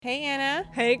Hey Anna.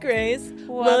 Hey Grace.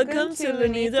 Welcome to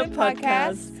Lunita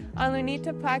Podcast. On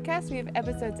Lunita Podcast, we have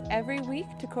episodes every week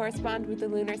to correspond with the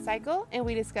lunar cycle, and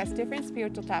we discuss different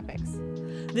spiritual topics.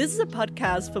 This is a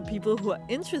podcast for people who are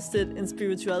interested in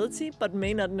spirituality but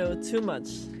may not know too much.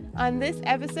 On this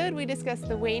episode, we discuss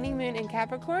the waning moon in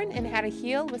Capricorn and how to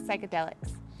heal with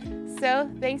psychedelics. So,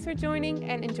 thanks for joining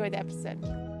and enjoy the episode.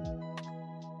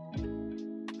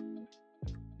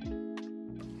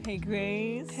 Hey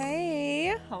Grace.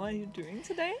 Hey. How are you doing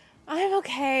today? I'm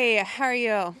okay. How are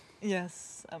you?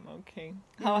 Yes, I'm okay.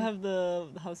 How's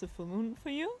the full moon for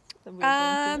you?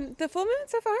 That The full moon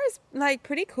so far is like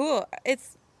pretty cool.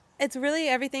 It's really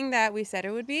everything that we said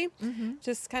it would be. Mm-hmm.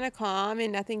 Just kind of calm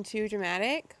and nothing too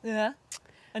dramatic. Yeah.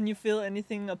 And you feel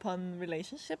anything upon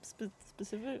relationships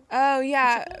specific? Oh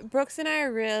yeah, Brooks and I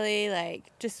are really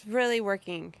just really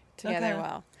working together Okay.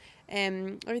 well.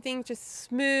 And everything's just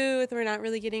smooth. We're not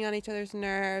really getting on each other's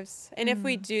nerves. And if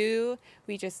we do,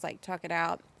 we just talk it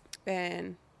out.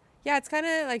 And yeah, it's kind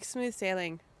of like smooth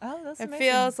sailing. Oh, that's It amazing.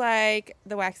 feels like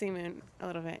the waxing moon a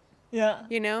little bit. Yeah.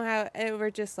 You know how we're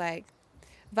just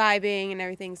vibing and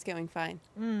everything's going fine.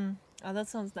 Oh, that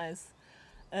sounds nice.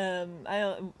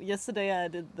 Yesterday I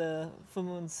did the full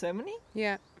moon ceremony.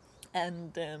 Yeah.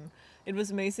 And it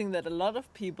was amazing that a lot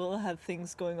of people have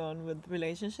things going on with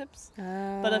relationships.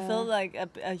 But I felt like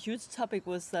a huge topic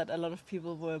was that a lot of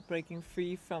people were breaking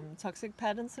free from toxic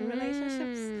patterns in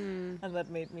relationships. And that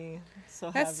made me so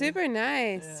happy. That's super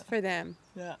nice Yeah. for them.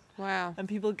 Yeah. Wow. And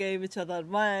people gave each other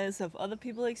advice of other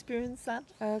people experienced that.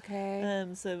 Okay.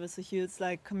 So it was a huge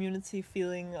community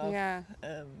feeling of Yeah.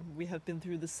 we have been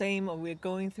through the same, or we're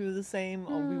going through the same,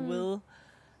 or we will.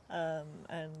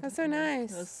 And That's so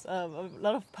nice. It was a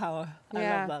lot of power.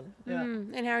 Yeah. I love that. Yeah.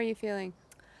 And how are you feeling?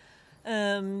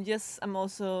 Yes, I'm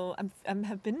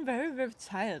have been very, very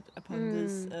tired upon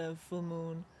this full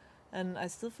moon, and I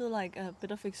still feel like a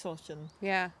bit of exhaustion.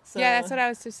 Yeah. So, yeah, that's what I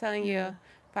was just telling you yeah.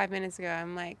 5 minutes ago.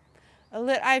 I'm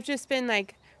I've just been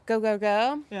go, go,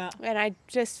 go. Yeah. And I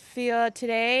just feel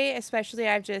today, especially,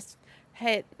 I've just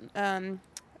hit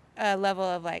a level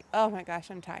of oh my gosh,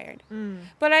 I'm tired.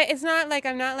 But it's not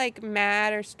I'm not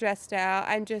mad or stressed out.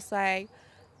 I'm just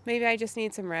maybe I just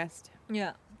need some rest.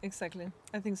 Yeah, exactly.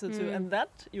 I think so too. And that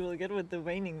you will get with the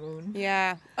waning moon.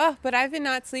 Yeah. Oh, but I've been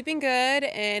not sleeping good,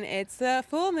 and it's the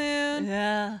full moon.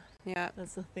 Yeah, Yeah.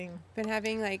 that's the thing. Been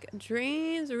having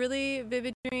dreams, really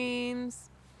vivid dreams,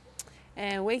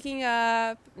 and waking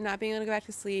up, not being able to go back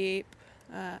to sleep.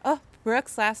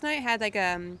 Brooks last night had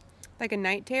a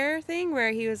night terror thing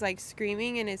where he was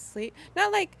screaming in his sleep.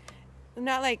 Not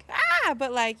ah,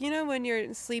 but when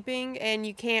you're sleeping and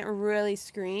you can't really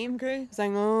scream. Okay. It's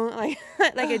oh,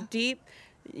 like a deep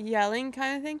yelling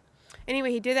kind of thing.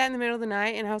 Anyway, he did that in the middle of the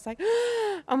night, and I was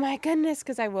oh my goodness,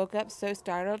 because I woke up so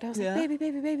startled. I was Yeah.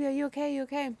 baby, are you okay? Are you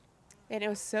okay? And it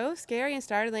was so scary and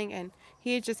startling, and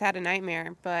he had just had a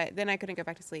nightmare, but then I couldn't go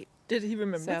back to sleep. Did he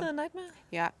remember So- the nightmare?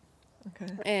 Yeah.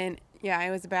 Okay. And yeah, it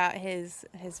was about his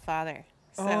father.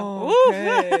 So, Oh,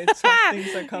 okay. Tough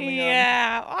things are coming on.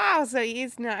 yeah. Wow. So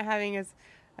he's not having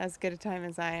as good a time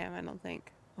as I am, I don't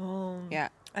think. Oh. Yeah.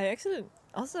 I actually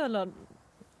also a lot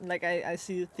I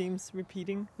see themes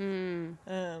repeating. And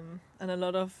a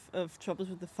lot of troubles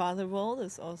with the father role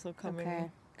is also coming up.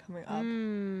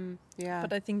 Yeah.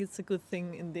 But I think it's a good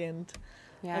thing in the end.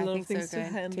 Yeah, a I lot think of things so to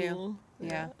good, handle. too.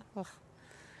 Yeah. Ugh.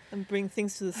 And bring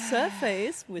things to the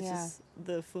surface, which Yeah. is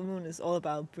the full moon is all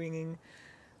about bringing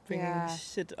Yeah.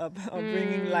 shit up or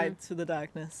bringing light to the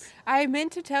darkness. I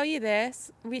meant to tell you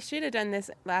this. We should have done this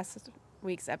last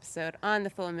week's episode on the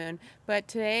full moon. But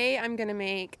today I'm going to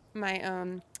make my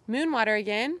own moon water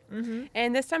again.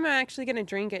 And this time I'm actually going to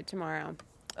drink it tomorrow.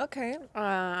 Okay.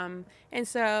 And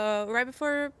so right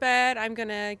before bed, I'm going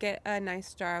to get a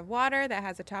nice jar of water that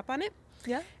has a top on it.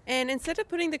 Yeah. And instead of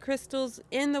putting the crystals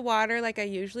in the water like I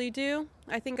usually do,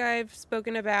 I think I've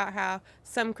spoken about how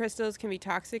some crystals can be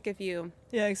toxic if you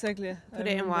Yeah, exactly. put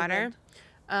it in water.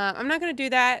 I'm not going to do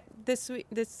that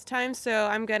this time, so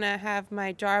I'm going to have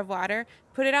my jar of water,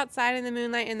 put it outside in the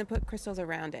moonlight, and then put crystals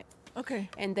around it. Okay.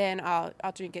 And then I'll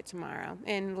drink it tomorrow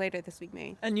and later this week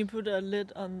maybe. And you put a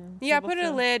lid on. Yeah, I top put of a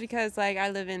the- lid because I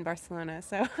live in Barcelona,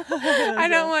 so I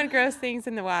don't want gross things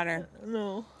in the water.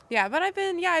 No. Yeah, but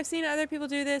I've seen other people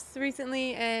do this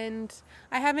recently, and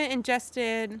I haven't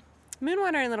ingested moon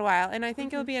water in a little while, and I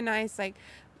think it'll be a nice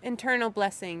internal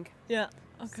blessing. Yeah.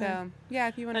 Okay. So yeah,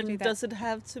 if you want to do And that. does it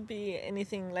have to be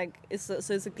anything so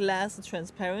is a glass a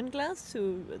transparent glass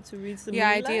to reach the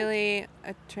Yeah, moonlight? ideally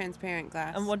a transparent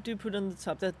glass. And what do you put on the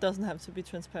top? That doesn't have to be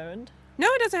transparent. No,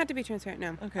 it doesn't have to be transparent.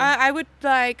 No. Okay. I would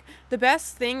the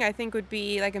best thing I think would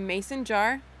be a mason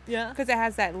jar Yeah. because it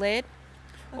has that lid.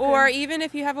 Or even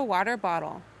if you have a water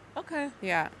bottle. Okay.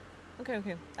 Yeah.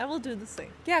 Okay. I will do the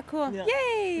same. Yeah, cool. Yeah.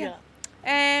 Yay! Yeah.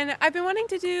 And I've been wanting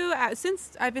to do,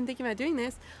 since I've been thinking about doing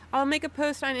this, I'll make a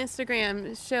post on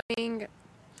Instagram showing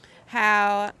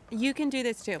how you can do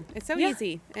this too. It's so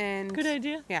easy. And good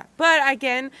idea. Yeah. But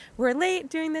again, we're late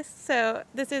doing this, so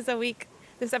this is a week.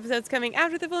 This episode's coming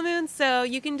after the full moon, so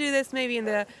you can do this maybe in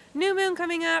the new moon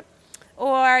coming up,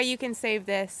 or you can save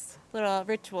this little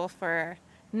ritual for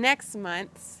next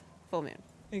month's full moon.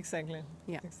 Exactly.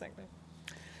 Yeah. Exactly.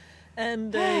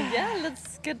 And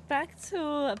let's get back to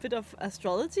a bit of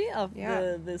astrology of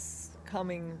this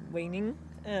coming waning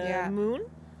moon.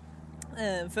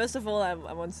 First of all, I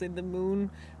want to say the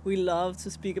moon. We love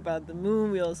to speak about the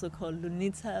moon. We also call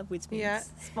lunita, which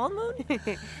means small moon.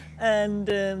 And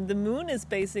the moon is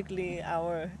basically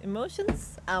our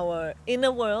emotions, our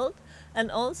inner world, and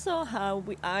also how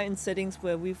we are in settings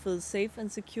where we feel safe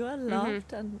and secure,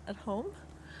 loved and at home.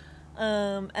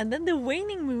 And then the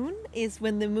waning moon is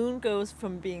when the moon goes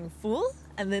from being full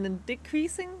and then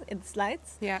decreasing in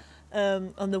slides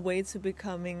on the way to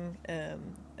becoming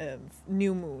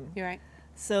new moon. You're right.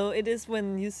 So it is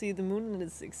when you see the moon and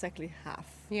it's exactly half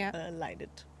lighted.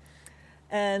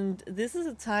 And this is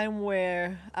a time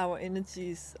where our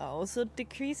energies are also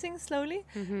decreasing slowly.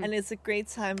 And it's a great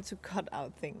time to cut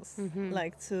out things.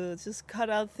 Like to just cut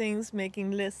out things,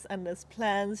 making lists and less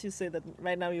plans. You say that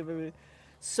right now you're very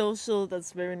social,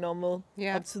 that's very normal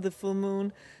up to the full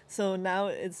moon. So now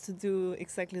it's to do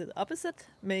exactly the opposite,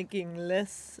 making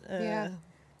less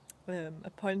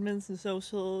appointments and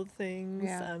social things,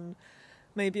 and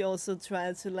maybe also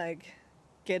try to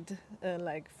get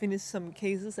finish some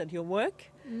cases at your work,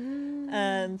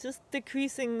 and just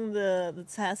decreasing the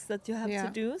tasks that you have to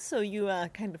do, so you are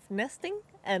kind of nesting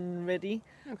and ready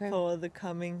for the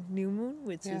coming new moon,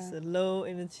 which is a low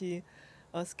energy,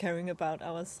 us caring about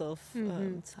ourselves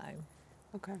time.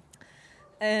 Okay.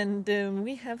 And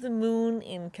we have the moon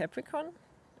in Capricorn.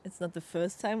 It's not the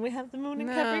first time we have the moon in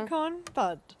Capricorn,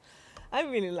 but I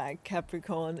really like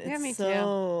Capricorn. It's me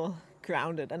so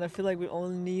grounded, and I feel like we all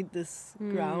need this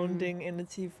grounding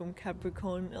energy from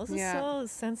Capricorn. Also so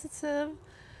sensitive,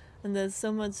 and there's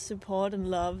so much support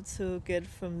and love to get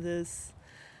from this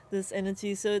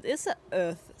energy. So it is an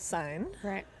earth sign.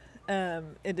 Right.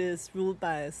 It is ruled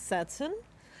by Saturn,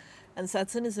 and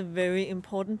Saturn is a very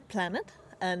important planet,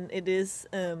 and it is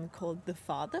called the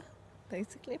father,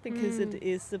 basically, because it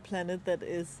is the planet that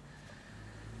is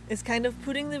kind of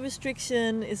putting the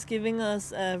restriction, is giving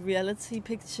us a reality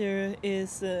picture,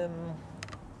 is and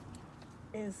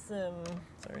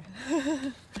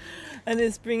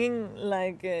is bringing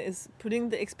is putting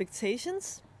the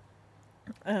expectations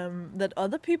that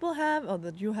other people have, or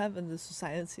that you have, and the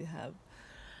society have.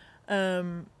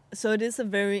 So it is a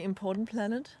very important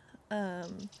planet,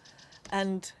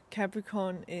 and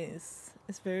Capricorn is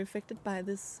very affected by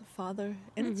this father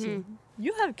energy.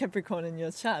 You have Capricorn in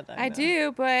your chart. I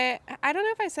do, but I don't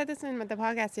know if I said this in the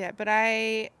podcast yet, but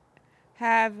I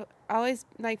have always,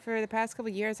 for the past couple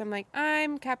of years,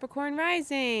 I'm Capricorn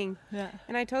rising. Yeah.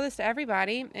 And I told this to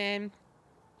everybody, and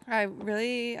I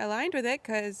really aligned with it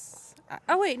because...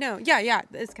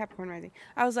 it's Capricorn rising.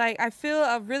 I was like, I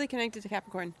feel really connected to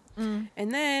Capricorn.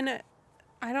 And then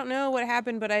I don't know what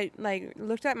happened, but I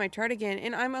looked at my chart again,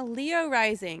 and I'm a Leo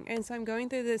rising, and so I'm going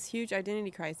through this huge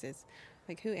identity crisis.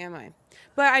 Who am I?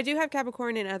 But I do have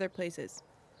Capricorn in other places.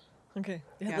 Okay.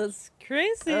 Yeah. That's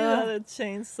crazy that it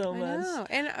changed so much. I know.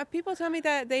 And people tell me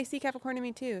that they see Capricorn in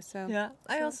me too. So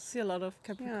I also see a lot of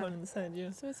Capricorn inside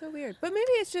you. So it's so weird. But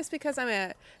maybe it's just because I'm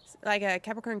a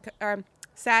Capricorn or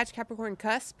Sag Capricorn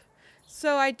cusp.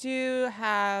 So I do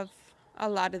have a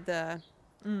lot of the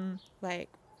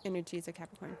energies of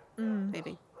Capricorn.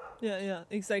 Maybe. Yeah,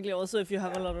 exactly. Also, if you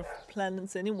have a lot of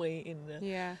planets anyway in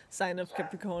the sign of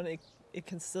Capricorn, it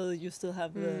can you still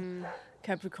have the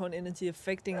Capricorn energy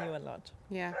affecting you a lot.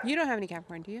 Yeah. You don't have any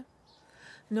Capricorn, do you?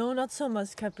 No, not so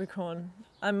much Capricorn.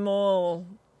 I'm more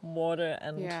water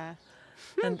and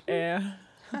air.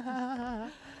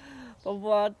 But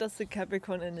what does the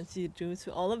Capricorn energy do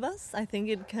to all of us? I think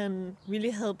it can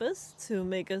really help us to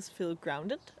make us feel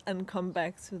grounded and come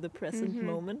back to the present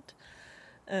moment.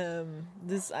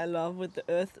 This I love with the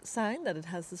earth sign, that it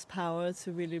has this power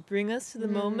to really bring us to the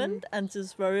moment and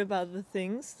just worry about the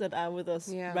things that are with us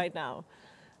right now,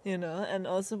 and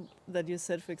also that you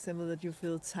said, for example, that you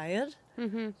feel tired,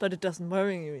 but it doesn't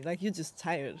worry you, you're just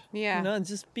tired, and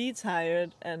just be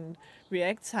tired and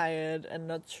react tired and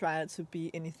not try to be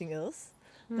anything else.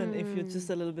 Then if you're just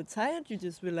a little bit tired, you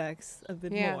just relax a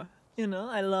bit more.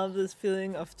 I love this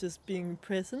feeling of just being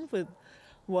present with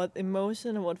what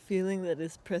emotion or what feeling that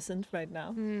is present right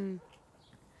now.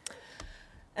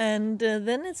 And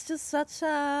then it's just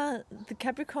the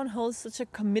Capricorn holds such a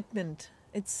commitment.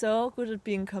 It's so good at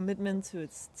being commitment to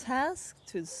its task,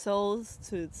 to its souls,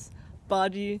 to its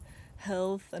body,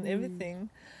 health, and everything,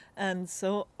 and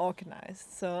so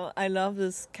organized. So I love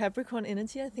this Capricorn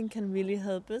energy. I think can really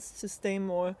help us to stay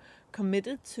more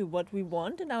committed to what we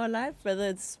want in our life, whether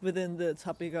it's within the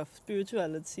topic of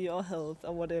spirituality or health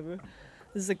or whatever.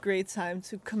 This is a great time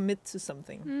to commit to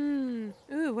something.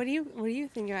 Ooh, what do you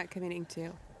think about committing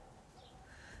to?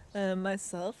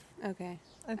 Myself. Okay.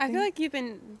 I feel like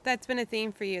that's been a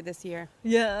theme for you this year.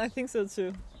 Yeah, I think so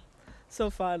too. So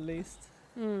far at least.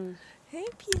 Hey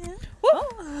Pierre.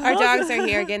 Our dogs are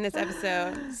here again this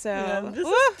episode. So this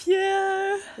is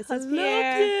Pierre. This is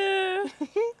Pierre.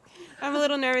 I'm a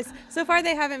little nervous. So far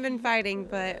they haven't been fighting,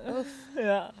 but oof.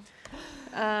 Yeah.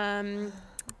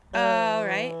 All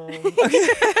right.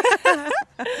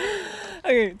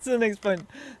 Okay, to the next point.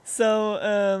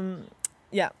 So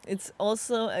yeah, it's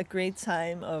also a great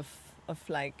time of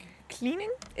like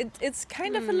cleaning. It's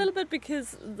kind of a little bit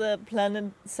because the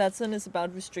planet Saturn is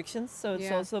about restrictions, so it's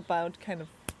also about kind of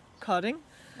cutting.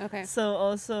 Okay. So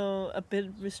also a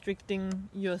bit restricting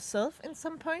yourself in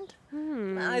some point.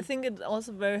 I think it's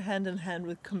also very hand in hand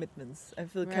with commitments. I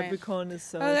feel Capricorn is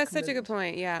so. Oh, that's such a good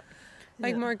point. Yeah,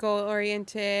 like more goal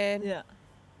oriented. Yeah.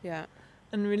 Yeah.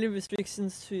 And really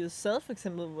restrictions to yourself, for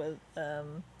example, with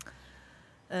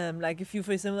like if you,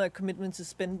 for example, a commitment to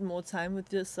spend more time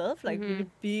with yourself, like really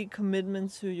big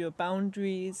commitment to your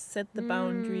boundaries, set the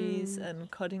boundaries and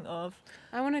cutting off.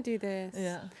 I want to do this.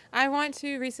 Yeah. I want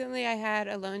to. Recently, I had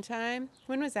alone time.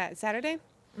 When was that? Saturday?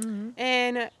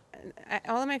 And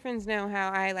all of my friends know how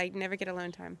I like never get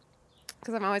alone time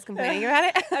because I'm always complaining about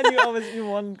it. And you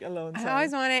want alone time. I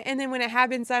always want it. And then when it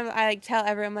happens, I like tell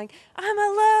everyone, I'm like, I'm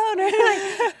alone. Or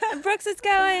like, Brooks is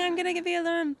going. I'm going to be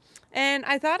alone. And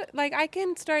I thought, like, I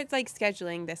can start, like,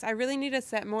 scheduling this. I really need to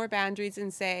set more boundaries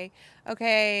and say,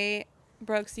 okay,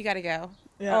 Brooks, you got to go.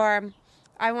 Yeah. Or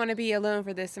I want to be alone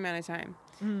for this amount of time.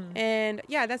 And,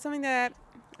 yeah, that's something that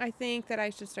I think that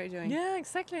I should start doing. Yeah,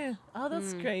 exactly. Oh,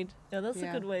 that's great. Yeah, that's a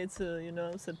good way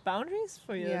to, set boundaries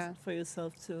for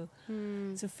yourself to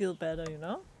feel better,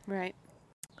 Right.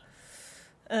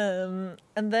 And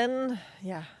then,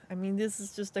 I mean, this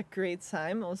is just a great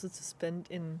time also to spend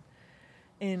in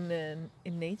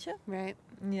nature. Right.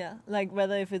 Yeah, like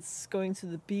whether if it's going to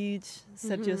the beach,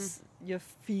 set your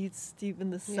feet deep in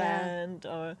the sand,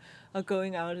 or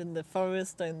going out in the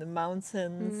forest or in the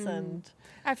mountains, and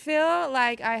I feel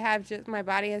like I have my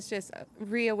body has just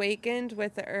reawakened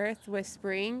with the earth with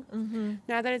spring.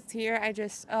 Now that it's here, I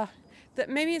just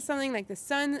maybe it's something like the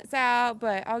sun's out,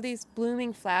 but all these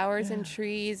blooming flowers and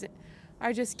trees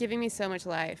are just giving me so much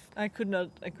life. I could not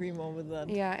agree more with that.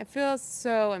 Yeah, it feels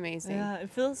so amazing. Yeah,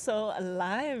 it feels so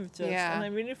alive just. Yeah. And I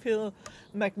really feel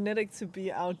magnetic to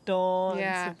be outdoors,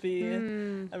 to be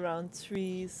around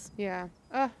trees. Yeah.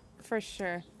 Oh, for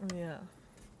sure. Yeah.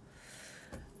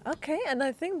 Okay, and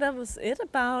I think that was it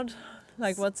about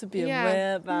like what to be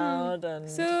aware about. And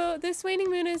so this waning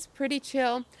moon is pretty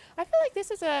chill. I feel like this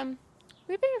is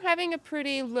we've been having a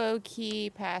pretty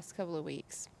low-key past couple of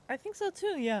weeks. I think so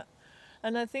too, yeah.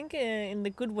 And I think in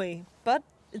the good way, but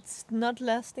it's not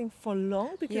lasting for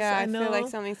long because I know, feel like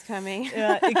something's coming.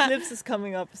 Yeah, eclipse is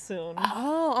coming up soon.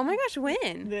 Oh my gosh,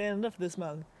 when? The end of this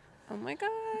month. Oh my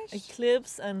gosh.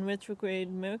 Eclipse and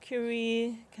retrograde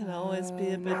Mercury can always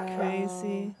be a bit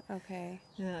crazy. Okay.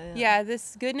 Yeah. Yeah,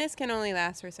 this goodness can only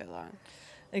last for so long.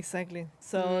 Exactly.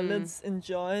 So let's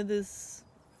enjoy this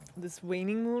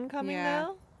waning moon coming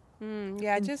now.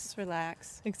 Yeah, just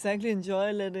relax. Exactly.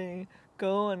 Enjoy letting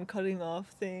go and cutting off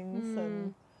things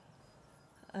and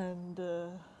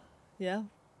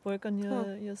work on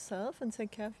yourself and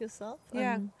take care of yourself.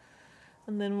 Yeah.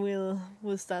 And then we'll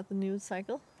start the new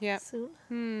cycle soon.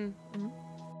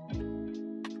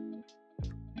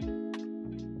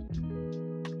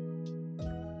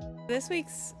 This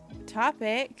week's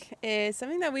topic is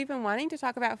something that we've been wanting to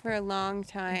talk about for a long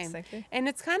time. Exactly. And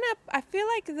it's kind of, I feel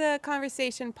like the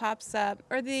conversation pops up,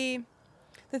 or the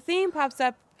theme pops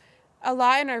up a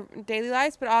lot in our daily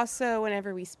lives, but also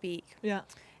whenever we speak. Yeah.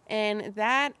 And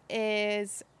that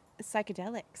is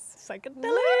psychedelics.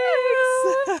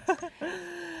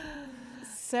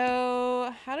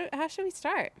 So how should we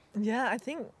start? Yeah, I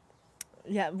think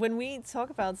when we talk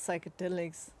about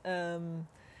psychedelics,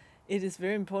 it is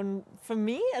very important for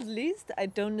me, at least. I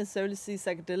don't necessarily see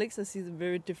psychedelics. I see them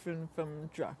very different from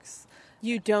drugs.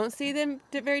 You don't see them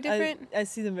very different? I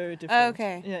see them very different.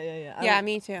 Okay. Yeah. Yeah,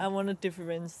 me too. I want to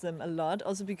differentiate them a lot,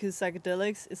 also because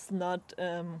psychedelics is not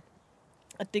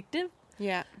addictive.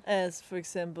 Yeah. As, for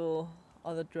example,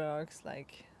 other drugs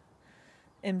like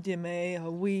MDMA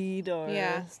or weed or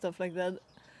Yeah. stuff like that.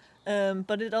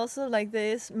 But it also like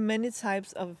there is many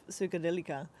types of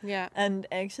psychedelica, Yeah. and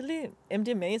actually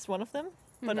MDMA is one of them.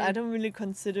 But I Mhm. don't really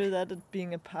consider that as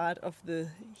being a part of the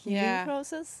healing Yeah.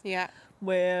 process. Yeah.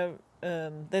 Where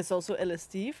there's also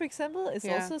LSD, for example. It's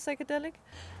Yeah. also psychedelic,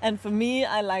 and for me,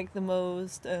 I like the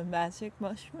most magic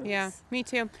mushrooms. Yeah. Me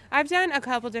too. I've done a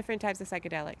couple different types of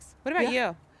psychedelics. What about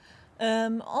you?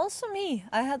 Also me.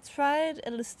 I had tried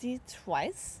LSD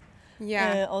twice.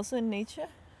 Yeah. Also in nature.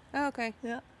 Oh, okay.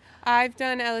 Yeah. I've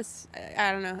done I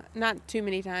don't know, not too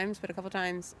many times, but a couple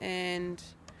times, and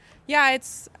yeah,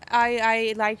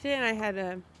 I liked it, and I had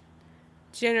a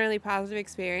generally positive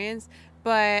experience.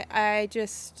 But I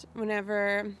just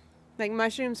whenever like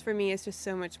mushrooms for me is just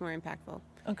so much more impactful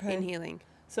Okay. in healing.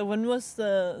 So when was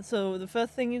the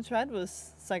first thing you tried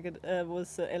was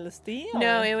LSD? Or?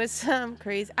 No, it was some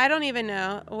crazy. I don't even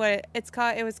know what it's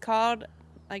called. It was called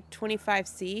like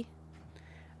 25C.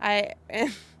 I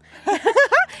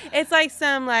it's like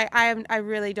some like I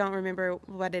really don't remember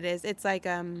what it is. It's like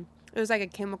it was like a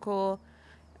chemical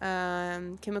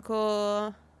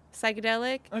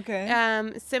psychedelic.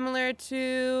 Okay. Similar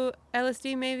to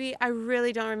LSD maybe. I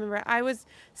really don't remember. I was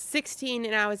 16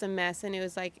 and I was a mess, and it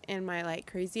was like in my like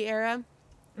crazy era.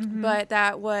 Mm-hmm. But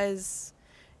that was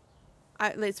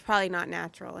it's probably not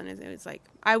natural, and it was like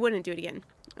I wouldn't do it again.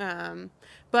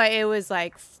 But it was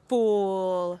like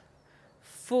full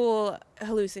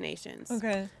hallucinations.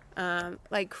 Okay.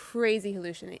 Like crazy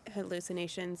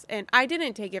hallucinations. And I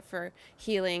didn't take it for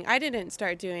healing. I didn't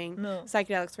start doing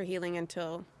psychedelics for healing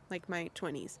until like my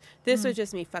 20s. This was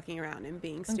just me fucking around and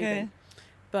being stupid. Okay.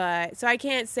 But so I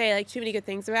can't say like too many good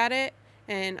things about it,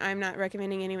 and I'm not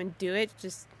recommending anyone do it.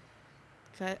 Just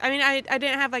I mean, I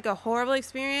didn't have like a horrible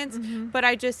experience, but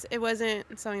it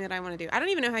wasn't something that I want to do. I don't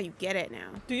even know how you get it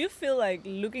now. Do you feel like,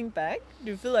 looking back,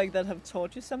 do you feel like that have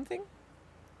taught you something?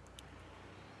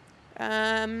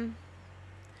 I don't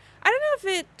know if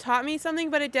it taught me something,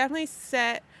 but it definitely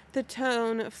set the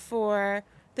tone for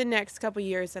the next couple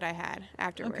years that I had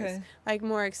afterwards. Okay. Like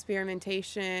more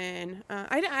experimentation.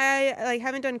 I like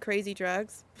haven't done crazy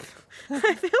drugs.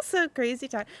 I feel so crazy.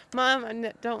 Mom,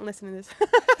 don't listen to this.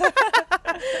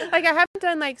 Like I haven't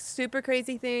done like super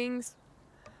crazy things.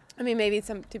 I mean, maybe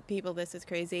to people this is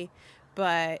crazy,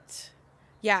 but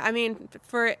yeah. I mean,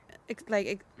 for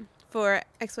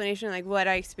explanation, like what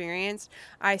I experienced,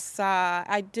 I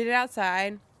did it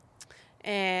outside,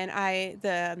 and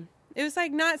it was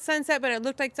like not sunset, but it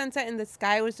looked like sunset, and the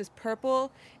sky was just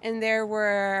purple, and there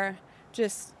were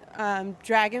just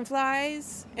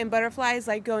dragonflies and butterflies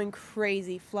like going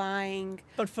crazy, flying.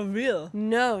 But for real?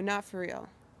 No, not for real.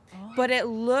 Oh. But it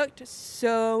looked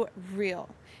so real.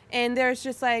 And there's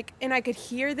just like, and I could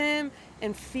hear them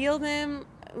and feel them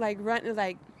like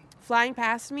flying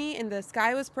past me, and the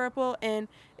sky was purple, and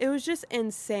it was just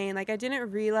insane. Like I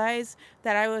didn't realize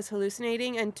that I was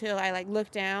hallucinating until I like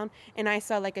looked down and I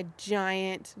saw like a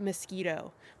giant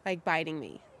mosquito like biting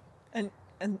me. And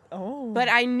oh. But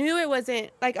I knew it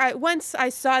wasn't like once I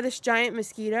saw this giant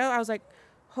mosquito, I was like,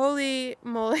 holy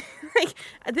moly, like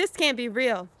this can't be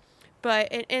real.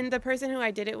 But and the person who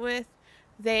I did it with,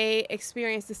 they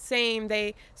experienced the same.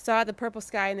 They saw the purple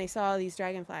sky and they saw these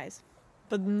dragonflies.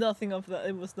 But nothing of that.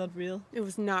 It was not real. It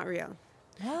was not real.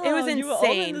 Wow, it was insane. You were all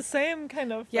in the same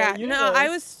kind of universe. No, I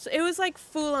was. It was like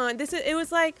full on. It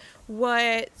was like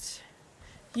what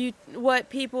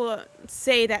people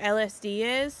say that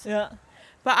LSD is. Yeah.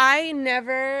 But I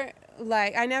never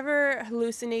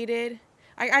hallucinated.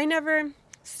 I never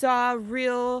saw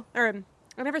I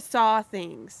never saw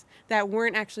things that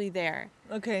weren't actually there.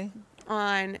 Okay.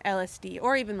 On LSD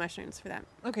or even mushrooms for that.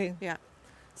 Okay. Yeah.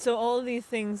 So all these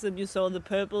things that you saw, the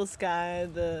purple sky,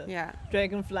 the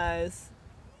dragonflies,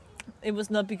 it was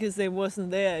not because they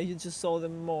wasn't there, you just saw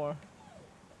them more.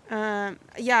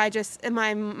 I just in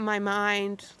my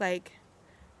mind like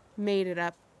made it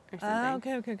up or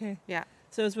something. Okay. Yeah.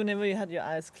 So it's whenever you had your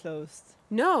eyes closed.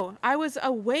 No, I was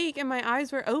awake and my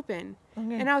eyes were open.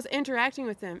 Okay. And I was interacting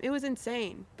with them. It was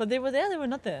insane. But they were there, they were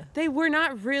not there. They were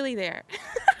not really there.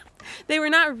 They were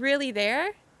not really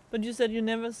there. But you said you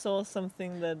never saw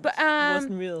something that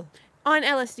wasn't real. On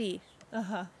LSD.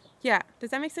 Uh-huh. Yeah. Does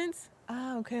that make sense?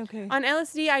 Okay. On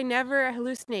LSD, I never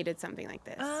hallucinated something like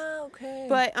this. Okay.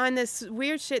 But on this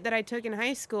weird shit that I took in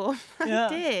high school, I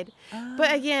did.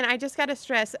 But again, I just got to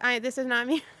stress, this is not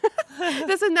me.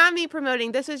 This is not me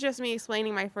promoting. This is just me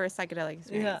explaining my first psychedelic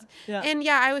experience. Yeah. And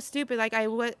yeah, I was stupid. Like I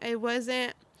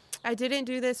didn't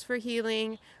do this for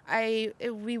healing.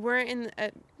 We weren't in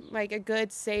a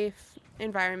good, safe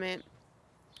environment.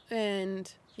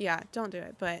 And yeah, don't do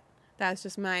it. But that's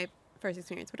just my first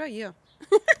experience. What about you?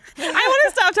 I want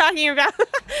to stop talking about.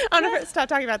 I want to stop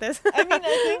talking about this. I mean,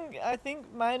 I think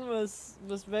mine was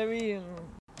very.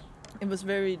 It was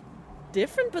very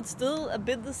different, but still a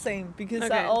bit the same because I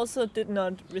Okay. also did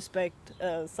not respect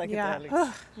psychedelics.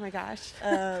 Oh my gosh.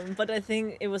 But I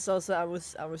think it was also I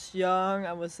was young.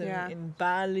 I was Yeah. in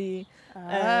Bali,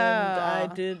 and I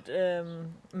Oh. did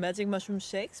magic mushroom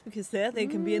shakes because there they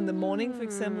can be in the morning, for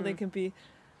example. They can be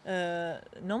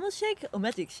normal shake or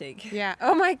magic shake. Yeah.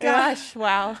 Oh my gosh.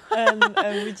 Wow. And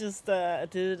we just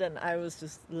did it, and I was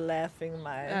just laughing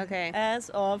my Okay. ass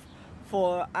off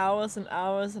for hours and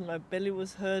hours, and my belly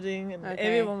was hurting, and Okay.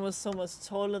 everyone was so much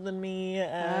taller than me.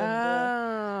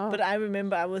 And Oh. but I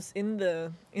remember I was in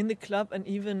the club, and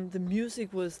even the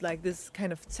music was like this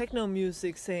kind of techno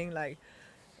music, saying like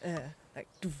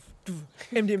doof, doof,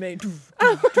 MDMA, doof,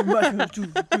 doof, doof, mushrooms,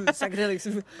 doof, doof, psychedelics.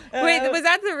 Wait, was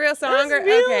that the real song? That's Or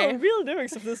real, okay. real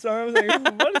lyrics of the song. I was like,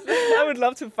 what is this? I would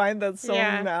love to find that song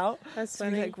Yeah, now. That's To be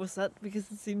funny. like, was that because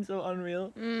it seemed so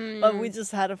unreal? Mm. But we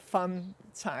just had a fun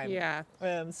time. Yeah.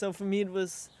 So for me, it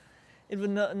was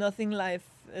nothing life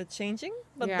changing.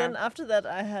 But Yeah. then after that,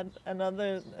 I had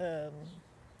another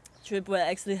trip where I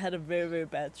actually had a very, very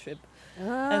bad trip.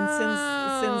 And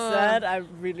since that, I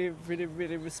really, really,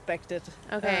 really respected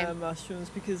Okay. mushrooms,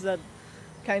 because that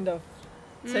kind of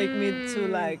take me to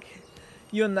like,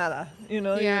 you're nada,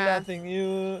 you're Yeah. nothing.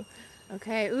 You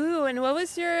Okay. Ooh, and what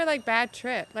was your like bad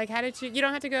trip? Like, how did you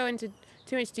don't have to go into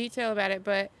too much detail about it,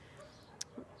 but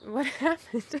what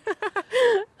happened?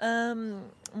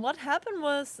 what happened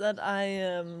was that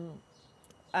I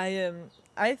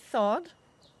thought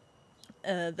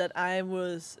that I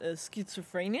was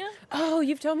schizophrenia. Oh,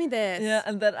 you've told me this. Yeah,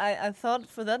 and that I thought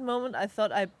for that moment, I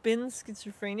thought I'd been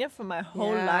schizophrenia for my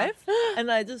whole Yeah. life.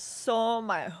 And I just saw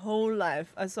my whole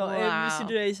life. I saw Wow. every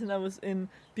situation I was in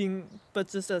but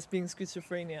just as being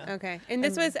schizophrenia. Okay. And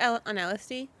this And- was on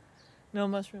LSD? No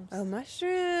mushrooms. Oh,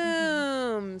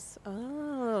 mushrooms.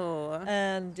 Oh.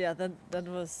 And yeah, that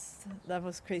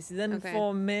was crazy. Then Okay.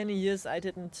 for many years I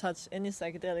didn't touch any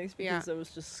psychedelics because I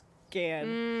was just scared.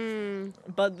 Mm.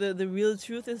 But the real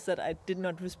truth is that I did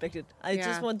not respect it. I Yeah.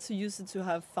 just want to use it to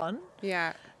have fun.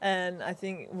 Yeah. And I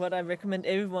think what I recommend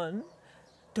everyone,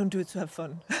 don't do it to have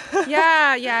fun.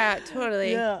 Yeah,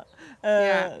 totally. Yeah.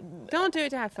 Yeah. Don't do it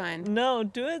to have fun. No,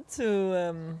 do it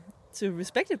to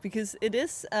respect it, because it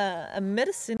is a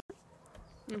medicine,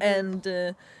 and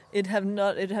it have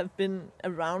been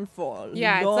around for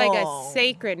Yeah, long. it's like a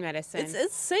sacred medicine.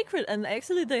 It's sacred, and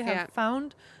actually they have Yeah.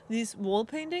 found these wall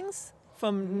paintings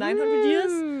from 900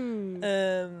 years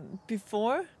Mm.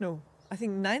 before. No, I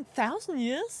think 9,000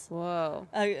 years. Whoa.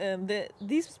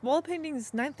 These wall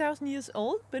paintings 9,000 years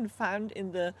old, been found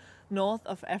in the north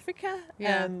of Africa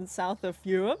Yeah. and south of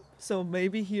Europe. So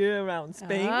maybe here around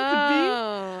Spain could be.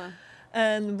 Oh.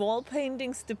 And wall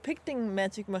paintings depicting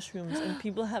magic mushrooms and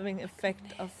people having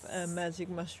effect of magic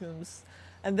mushrooms.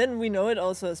 And then we know it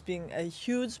also as being a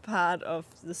huge part of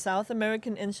the South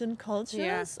American ancient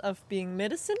cultures of being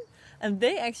medicine. And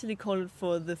they actually call it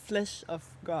for the flesh of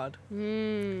God.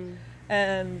 Mm.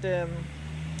 And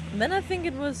then I think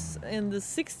it was in the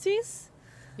 60s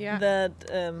Yeah.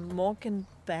 that Morgan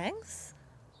Banks,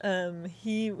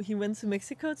 he went to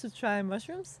Mexico to try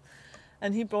mushrooms,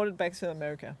 and he brought it back to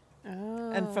America.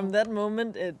 Oh. And from that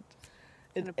moment, it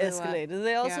Kinda blew up. escalated.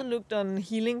 They also Yeah. looked on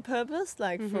healing purpose,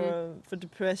 like for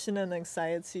depression and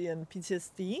anxiety and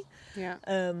PTSD. Yeah.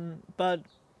 But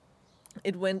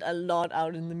it went a lot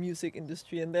out in the music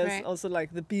industry, and there's Right. also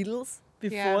like the Beatles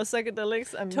before Yeah.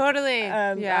 psychedelics and Totally.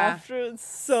 and yeah. after. It's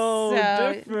so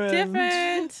different.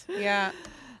 Different. Yeah.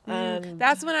 And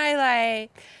That's when I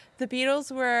like the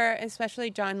Beatles were,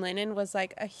 especially John Lennon was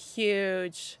like a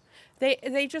huge.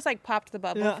 They just like popped the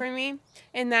bubble Yeah. for me,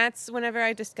 and that's whenever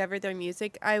I discovered their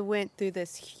music, I went through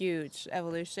this huge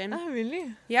evolution. Oh,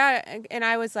 really? Yeah, and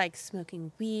I was like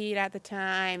smoking weed at the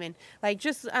time, and like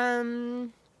just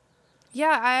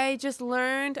yeah, I just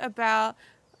learned about.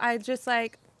 I just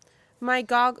like my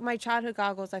childhood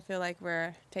goggles. I feel like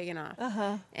were taken off,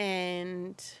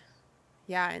 and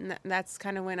yeah, and that's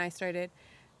kind of when I started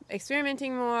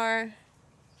experimenting more,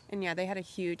 and yeah, they had a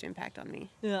huge impact on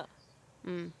me. Yeah.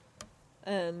 Mm.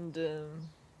 And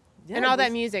yeah, And it all that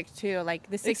was- music too, like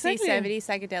the 60s, Exactly. 70s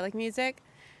psychedelic music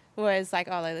was like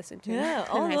all I listened to. Yeah,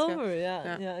 in all high school. over.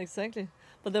 Yeah. Yeah, exactly.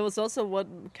 But there was also what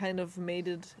kind of made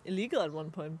it illegal at one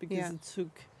point, because Yeah.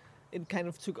 it kind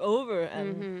of took over,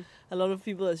 and a lot of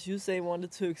people, as you say,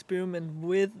 wanted to experiment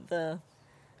with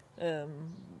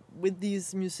with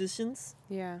these musicians,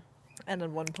 Yeah. and at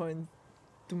one point,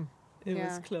 boom, it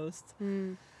was Yeah. closed.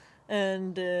 Mm.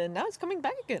 And now it's coming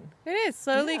back again. It is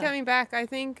slowly Yeah. coming back. I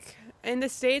think in the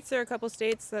States, there are a couple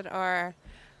states that are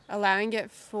allowing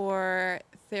it for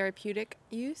therapeutic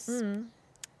use.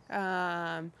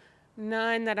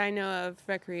 None that I know of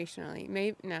recreationally.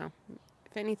 Maybe no.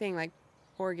 If anything, like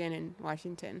Oregon and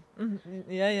Washington.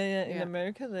 Yeah. In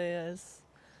America, there's.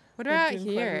 What about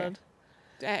here?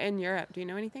 In Europe, do you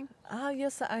know anything?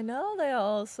 Yes, I know they are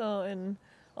also in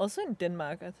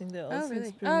Denmark. I think they're also. Oh, really?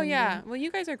 Experimenting. Oh, yeah. Well, you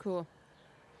guys are cool.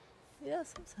 Yeah,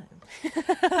 sometimes.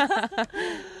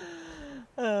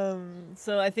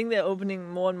 So I think they're opening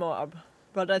more and more up.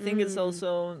 But I think it's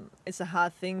a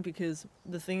hard thing because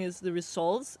the thing is the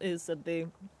results is that they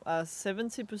are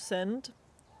 70%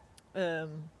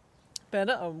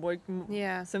 better or work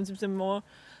 70% more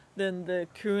than the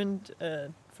current,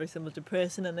 for example,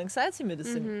 depression and anxiety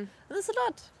medicine. And it's a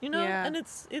lot, and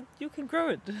you can grow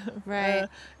it right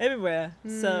everywhere.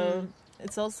 So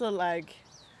it's also like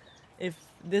if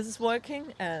this is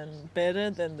working and better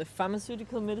than the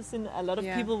pharmaceutical medicine, a lot of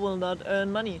people will not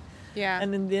earn money. Yeah.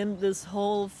 And in the end, this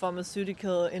whole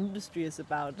pharmaceutical industry is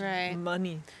about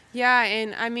money. Yeah,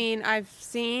 and I mean, I've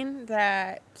seen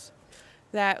that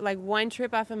like one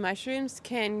trip off of mushrooms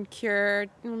can cure,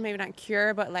 well, maybe not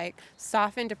cure, but like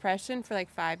soften depression for like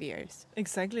 5 years.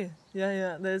 Exactly.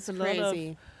 Yeah. There's a lot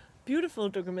of beautiful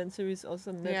documentaries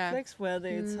also on Netflix where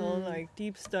they tell like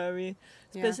deep story,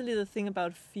 especially the thing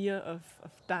about fear of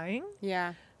dying.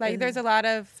 Yeah. Like there's a lot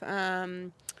of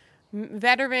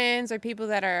veterans or people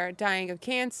that are dying of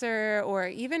cancer or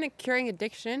even curing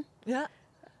addiction.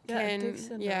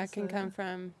 Can come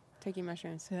from taking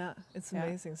mushrooms. Yeah, it's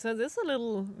amazing. So there's a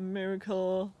little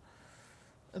miracle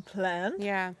plan.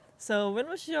 Yeah. So when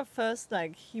was your first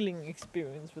like healing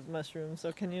experience with mushrooms?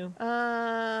 Or can you?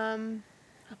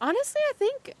 Honestly, I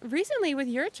think recently with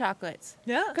your chocolates.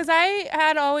 Yeah. Because I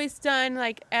had always done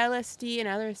like LSD and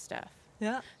other stuff.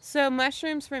 Yeah. So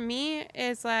mushrooms for me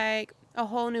is like a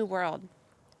whole new world.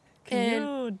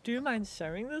 Do you mind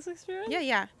sharing this experience?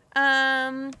 Yeah.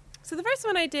 So the first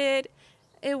one I did,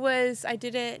 I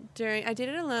did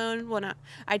it alone. Well, not,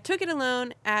 I took it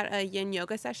alone at a yin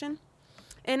yoga session.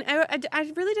 And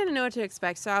I really didn't know what to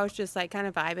expect. So I was just like kind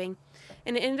of vibing.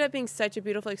 And it ended up being such a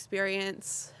beautiful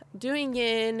experience doing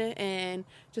yin and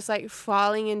just like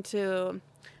falling into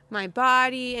my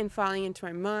body and falling into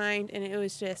my mind. And it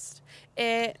was just,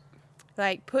 it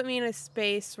like put me in a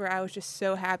space where I was just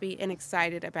so happy and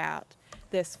excited about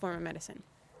this form of medicine.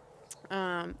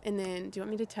 And then, do you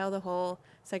want me to tell the whole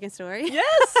second story?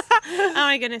 Yes! Oh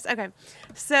my goodness. Okay.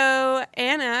 So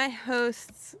Anna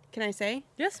hosts, can I say?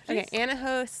 Yes, please. Okay. Anna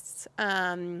hosts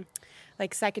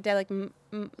like psychedelic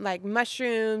like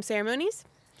mushroom ceremonies.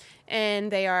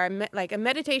 And they are like a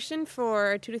meditation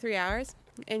for 2 to 3 hours.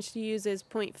 And she uses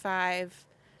 0.5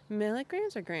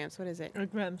 milligrams or grams? What is it?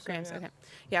 Grams. Grams, okay.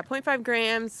 Yeah, 0.5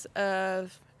 grams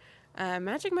of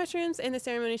magic mushrooms. In the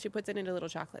ceremony, she puts it into little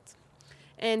chocolates.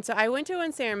 And so I went to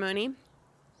one ceremony,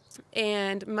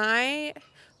 and my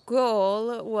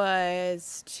goal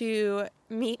was to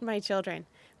meet my children,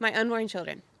 my unborn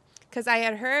children. Because I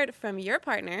had heard from your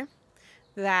partner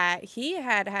that he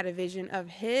had had a vision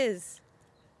of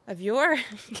your,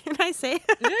 can I say?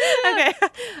 Yeah.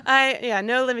 Okay.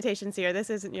 No limitations here.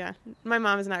 This isn't, my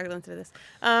mom is not going to listen to this.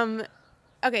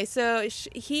 Okay, so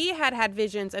he had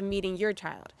visions of meeting your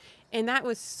child. And that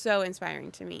was so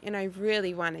inspiring to me. And I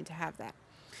really wanted to have that.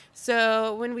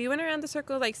 So when we went around the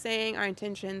circle, like saying our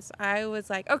intentions, I was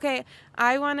like, okay,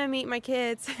 I want to meet my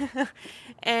kids.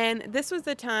 And this was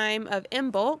the time of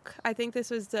Imbolc. I think this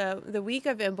was the week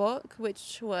of Imbolc,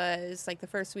 which was like the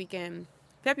first week in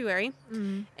February.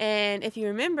 Mm-hmm. And if you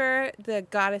remember, the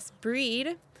goddess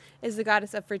Breed is the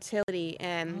goddess of fertility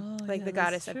and the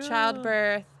goddess of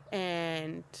childbirth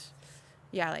and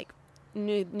like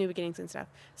new beginnings and stuff.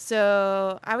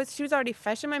 So she was already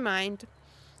fresh in my mind.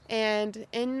 And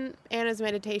in Anna's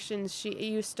meditations,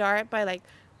 you start by like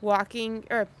walking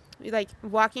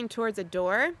towards a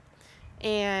door.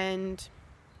 And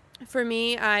for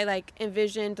me, I like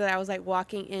envisioned that I was like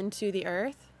walking into the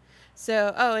earth.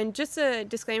 So, and just a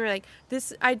disclaimer, like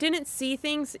this, I didn't see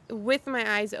things with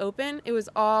my eyes open. It was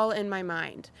all in my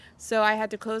mind. So I had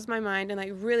to close my mind and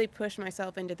like really push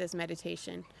myself into this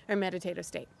meditation or meditative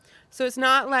state. So it's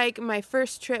not like my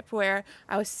first trip where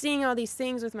I was seeing all these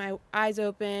things with my eyes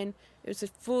open. It was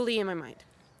just fully in my mind.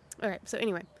 All right. So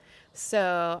anyway,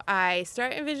 so I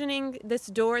start envisioning this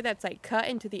door that's like cut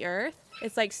into the earth.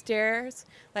 It's like stairs,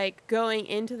 like going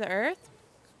into the earth.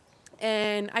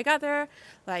 And I got there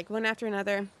like one after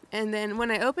another. And then when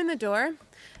I opened the door,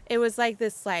 it was like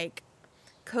this like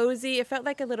cozy, it felt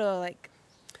like a little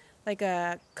like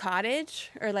a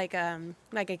cottage or like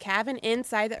a cabin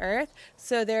inside the earth.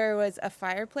 So there was a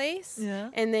fireplace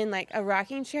and then like a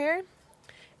rocking chair,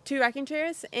 2 rocking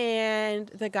chairs, and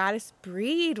the goddess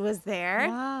Breed was there.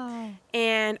 Wow.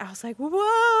 And I was like,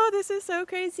 whoa, this is so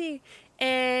crazy.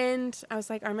 And I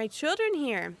was like, are my children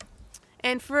here?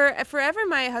 And for forever,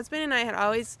 my husband and I had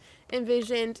always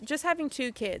envisioned just having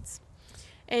 2 kids.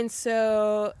 And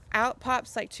so out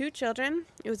pops like 2 children.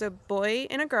 It was a boy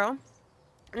and a girl.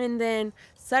 And then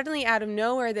suddenly out of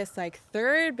nowhere, this like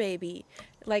 3rd baby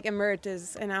like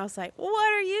emerges. And I was like,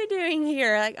 what are you doing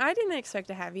here? Like, I didn't expect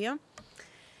to have you.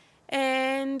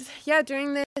 And yeah,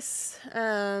 during this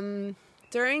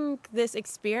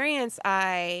experience,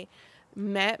 I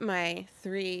met my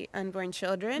 3 unborn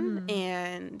children,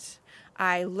 and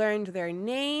I learned their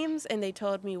names, and they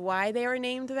told me why they were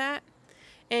named that.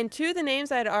 And 2 of the names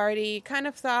I'd already kind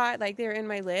of thought like they were in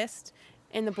my list,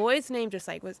 and the boy's name just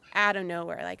like was out of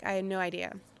nowhere. Like I had no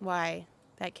idea why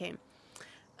that came.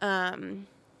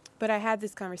 But I had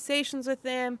these conversations with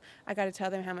them. I got to tell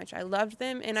them how much I loved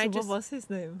them, and what was his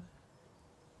name?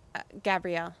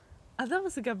 Gabrielle. Oh, that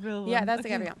was a Gabrielle one. Yeah, that's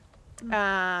okay. A Gabrielle.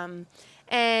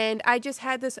 And I just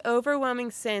had this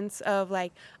overwhelming sense of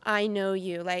like, I know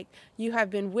you. Like, you have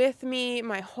been with me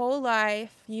my whole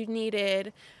life. We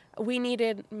needed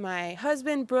my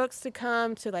husband Brooks to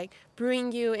come to like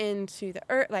bring you into the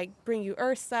earth, like bring you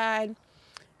earthside.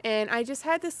 And I just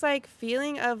had this like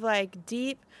feeling of like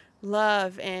deep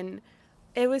love, and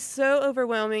it was so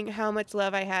overwhelming how much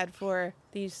love I had for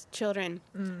these children.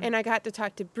 And I got to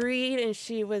talk to Breed, and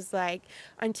she was like,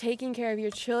 I'm taking care of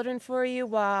your children for you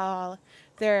while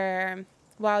you're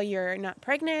not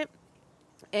pregnant.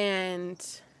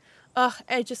 And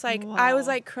I just like, wow. I was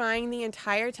like crying the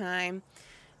entire time.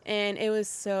 And it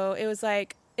was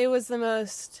like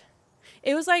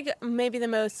maybe the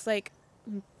most like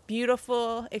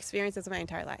beautiful experiences of my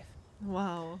entire life.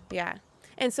 Wow. Yeah.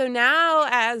 And so now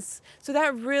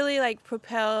that really like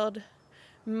propelled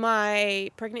my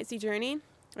pregnancy journey,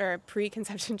 or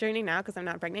pre-conception journey now, because I'm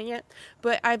not pregnant yet.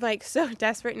 But I'm like so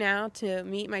desperate now to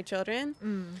meet my children.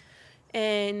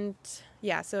 And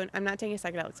yeah, so I'm not taking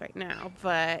psychedelics right now,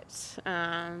 but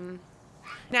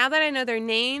now that I know their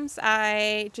names,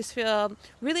 I just feel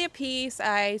really at peace.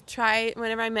 I try,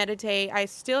 whenever I meditate, I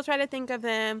still try to think of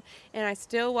them, and I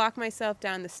still walk myself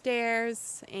down the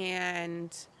stairs,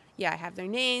 and yeah, I have their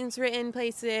names written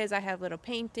places. I have little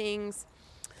paintings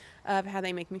of how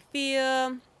they make me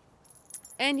feel.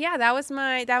 And yeah, that was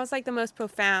like the most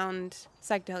profound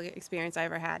psychedelic experience I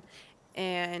ever had.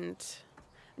 And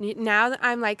now that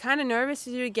I'm like kind of nervous to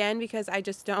do it again, because I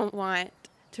just don't want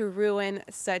to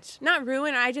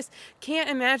I just can't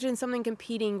imagine something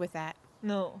competing with that.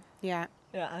 No. Yeah.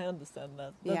 Yeah, I understand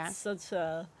that. That's such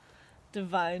a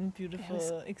divine,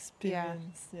 beautiful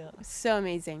experience. Yeah. So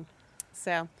amazing.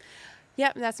 So,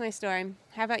 yep, that's my story.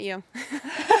 How about you?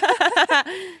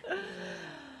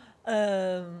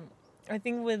 I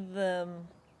think with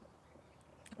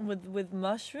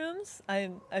mushrooms,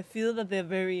 I feel that they're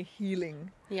very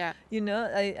healing. Yeah. You know,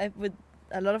 I with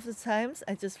a lot of the times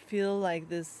I just feel like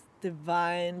this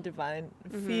divine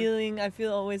feeling. I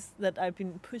feel always that I've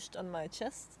been pushed on my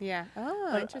chest. Yeah.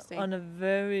 Oh, interesting. On a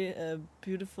very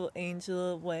beautiful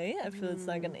angel way. I feel it's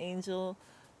like an angel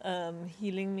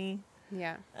healing me.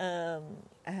 Yeah.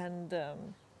 And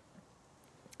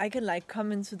I can like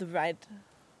come into the right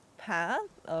path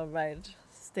or right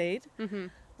state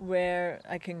where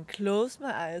I can close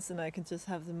my eyes and I can just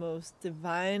have the most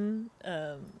divine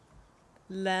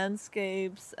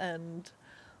landscapes, and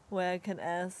where I can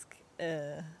ask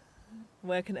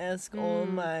all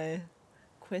my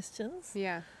questions.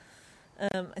 Yeah.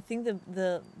 I think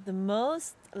the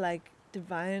most like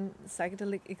divine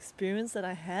psychedelic experience that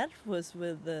I had was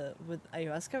with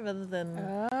ayahuasca rather than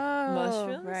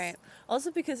mushrooms. Right.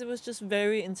 Also because it was just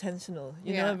very intentional.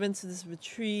 You know, I went to this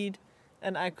retreat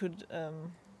and I could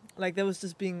like there was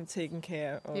just being taken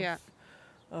care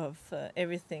of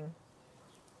everything.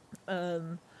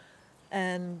 It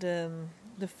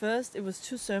was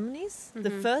 2 ceremonies.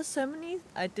 The first ceremony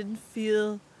I didn't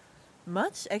feel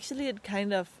much. Actually, it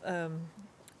kind of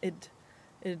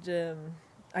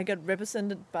I got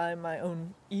represented by my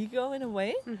own ego in a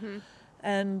way,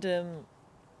 and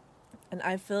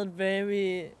I felt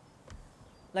very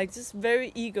like just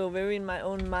very ego, very in my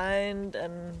own mind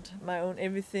and my own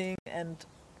everything, and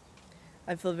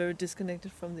I felt very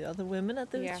disconnected from the other women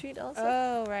at the retreat also.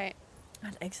 Oh, right.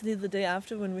 And actually the day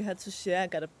after, when we had to share, I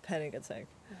got a panic attack.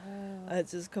 Oh. I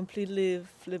just completely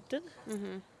flipped it.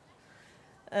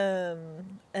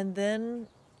 And then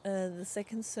the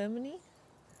second ceremony,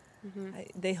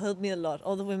 they helped me a lot.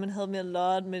 All the women helped me a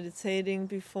lot meditating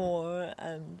before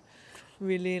and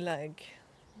really like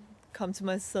come to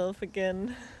myself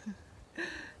again.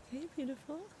 Hey,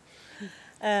 beautiful.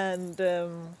 And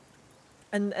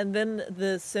then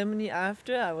the ceremony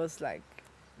after, I was like,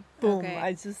 boom! Okay.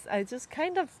 I just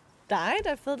kind of died.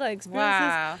 I felt I experienced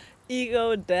Wow. this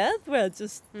ego death where I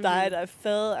just died. I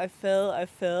fell,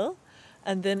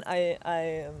 and then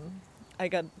I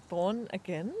got born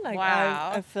again. Like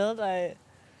Wow. I felt I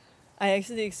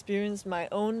actually experienced my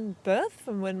own birth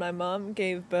from when my mom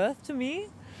gave birth to me,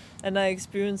 and I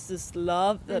experienced this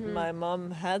love that my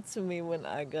mom had to me when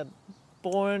I got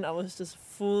born. I was just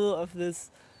full of this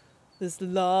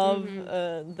love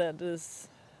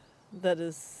that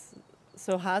is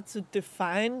so hard to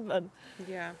define, but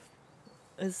Yeah.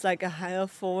 it's like a higher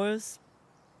force.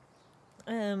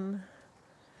 And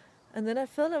then I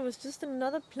felt I was just in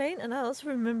another plane, and I also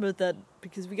remembered that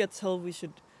because we got told we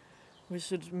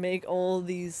should make all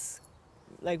these,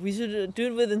 like we should do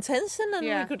it with intention, and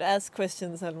we could ask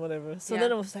questions and whatever. So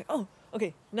then I was like, oh,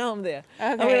 okay, now I'm there.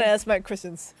 Okay. I'm gonna ask my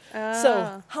questions. Oh.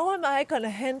 So how am I gonna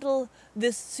handle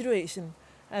this situation?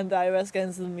 And the ayahuasca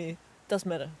answered me, doesn't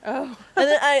matter. Oh. And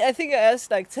then I think I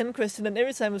asked like 10 questions, and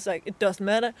every time it was like, it doesn't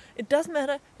matter, it doesn't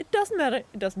matter, it doesn't matter,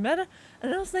 it doesn't matter.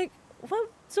 And I was like, well,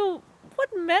 so what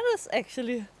matters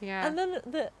actually? Yeah. And then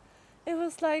it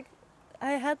was like,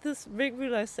 I had this big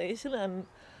realization, and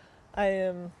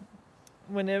I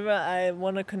whenever I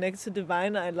want to connect to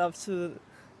divine, I love to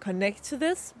connect to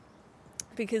this,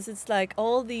 because it's like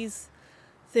all these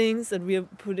things that we are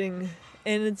putting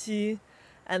energy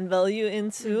and value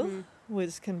into,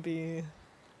 which can be,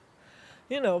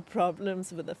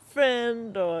 problems with a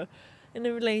friend or in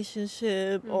a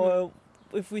relationship, or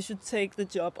if we should take the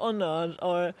job or not,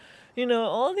 or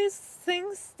all these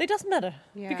things, they doesn't matter,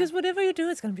 because whatever you do,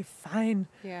 it's gonna be fine,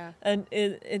 and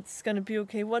it's gonna be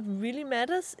okay. What really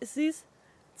matters is these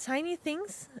tiny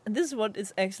things, and this is what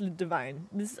is actually divine.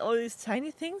 This is all these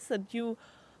tiny things that you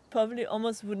probably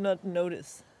almost would not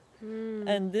notice.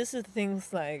 And this is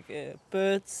things like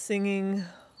birds singing,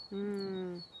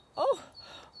 water,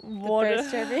 The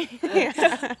birds chirping.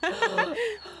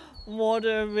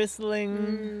 water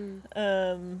whistling.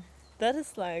 That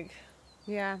is like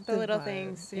the divine. little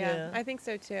things. I think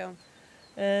so too.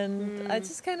 And I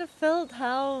just kind of felt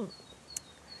how,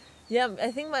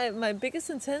 I think my biggest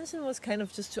intention was kind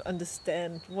of just to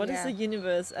understand what is the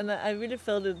universe, and I really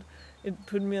felt it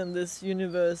put me on this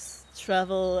universe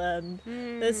travel, and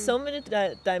there's so many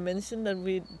dimensions that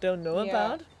we don't know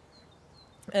about,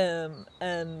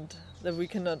 and that we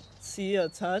cannot see or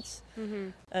touch,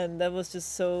 and that was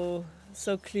just so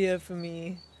clear for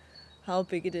me how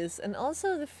big it is, and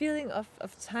also the feeling of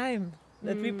time,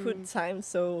 that we put time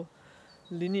so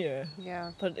linear,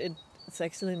 but it's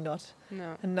actually not.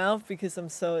 No. And now, because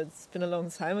it's been a long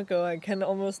time ago, I can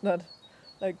almost not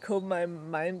like cope my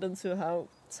mind into how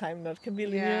time not can be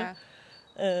linear.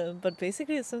 But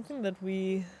basically it's something that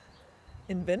we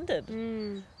invented.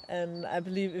 And I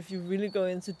believe if you really go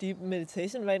into deep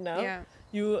meditation right now,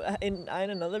 you are in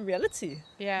another reality.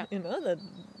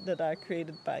 That are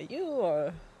created by you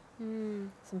or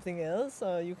something else,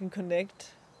 or you can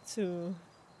connect to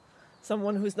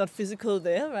someone who's not physical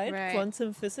there, right?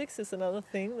 Quantum physics is another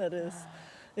thing that is,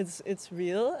 it's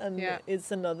real, and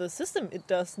it's another system. It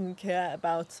doesn't care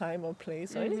about time or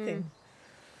place or anything.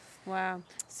 Wow.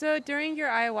 So during your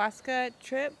ayahuasca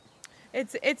trip,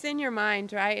 it's in your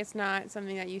mind, right? It's not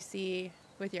something that you see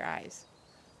with your eyes.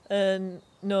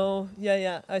 No,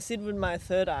 I see it with my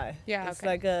third eye. It's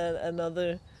like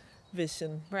another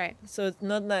vision. Right. So it's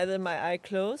not neither my eye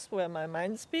closed where my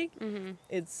mind speaks.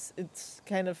 It's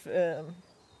kind of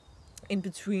in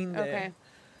between there. Okay.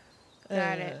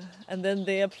 Got it. And then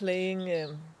they are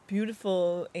playing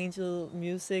beautiful angel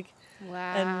music. Wow.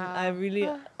 And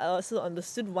I also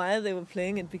understood why they were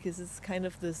playing it, because it's kind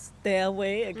of the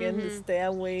stairway, the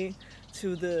stairway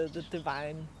to the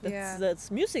divine. That's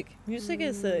music. Music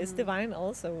is divine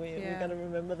also. We gotta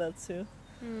remember that too.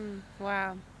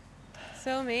 Wow.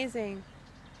 So amazing.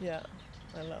 Yeah,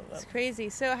 I love that. It's crazy.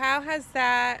 So how has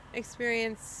that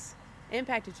experience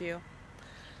impacted you?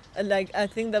 I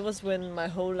think that was when my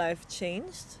whole life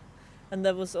changed. And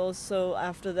that was also,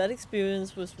 after that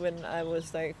experience, was when I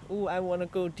was like, ooh, I want to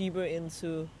go deeper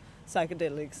into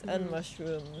psychedelics and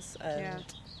mushrooms. And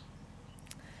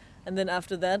then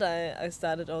after that, I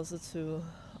started also to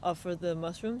offer the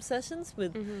mushroom sessions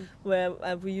where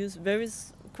we use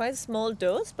quite small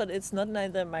dose, but it's not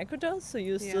neither microdose, so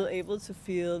you're still able to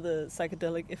feel the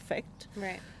psychedelic effect.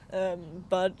 Right.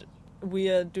 But we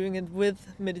are doing it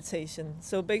with meditation.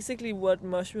 So basically what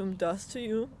mushroom does to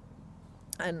you,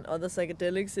 and other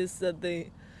psychedelics is that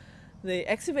they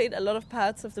activate a lot of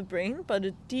parts of the brain, but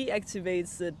it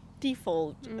deactivates the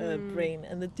default brain.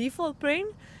 And the default brain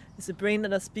is the brain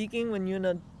that are speaking when you're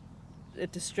not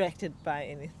distracted by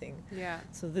anything. Yeah.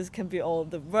 So this can be all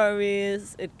the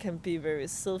worries, it can be very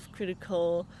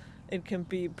self-critical, it can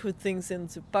be put things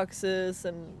into boxes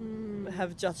and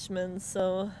have judgments.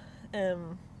 So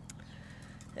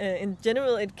in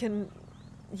general it can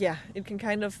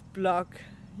kind of block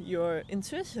your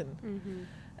intuition. Mm-hmm.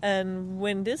 And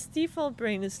when this default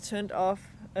brain is turned off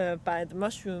by the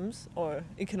mushrooms, or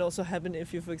it can also happen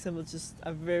if you, for example, just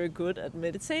are very good at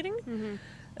meditating.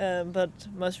 Mm-hmm. But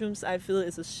mushrooms, I feel,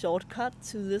 is a shortcut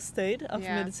to this state of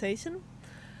meditation,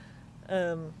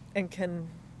 and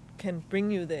can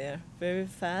bring you there very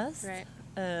fast. Right.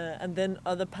 And then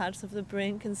other parts of the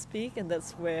brain can speak, and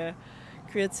that's where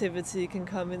creativity can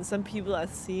come in. Some people are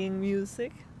seeing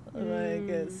music,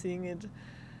 like seeing it,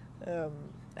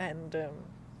 and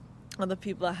other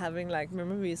people are having like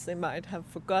memories they might have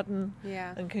forgotten,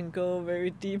 and can go very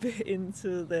deep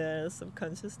into their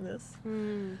subconsciousness.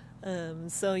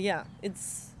 So yeah,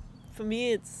 it's, for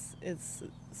me, it's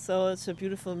such a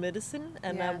beautiful medicine,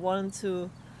 and I want to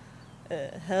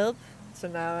help. So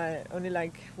now I only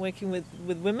like working with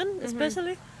women,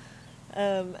 especially,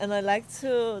 and I like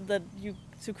to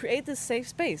create this safe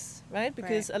space, right?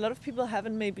 Because a lot of people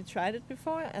haven't maybe tried it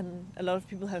before, and a lot of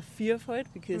people have fear for it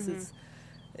because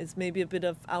it's maybe a bit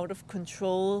of out of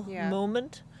control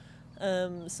moment.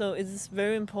 So it's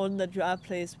very important that you are a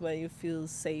place where you feel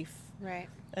safe, right,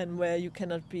 and where you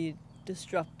cannot be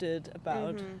disrupted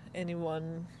about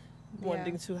anyone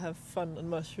wanting to have fun on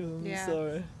mushrooms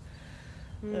or.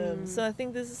 So I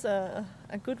think this is a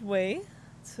good way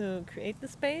to create the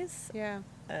space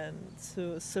and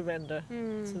to surrender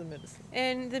to the medicine.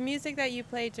 And the music that you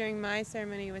played during my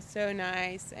ceremony was so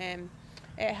nice, and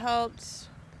it helped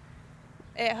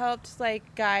like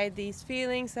guide these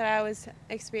feelings that I was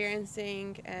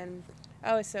experiencing, and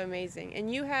it was so amazing.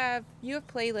 And you have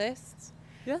playlists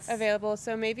available,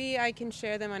 so maybe I can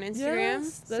share them on Instagram,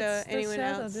 so anyone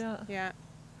else. Yeah.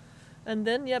 And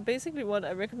then, basically what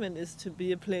I recommend is to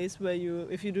be a place where you,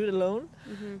 if you do it alone,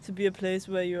 to be a place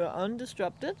where you are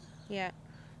undisrupted,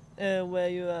 where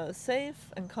you are safe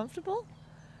and comfortable.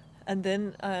 And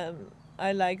then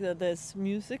I like that there's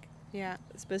music,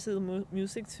 especially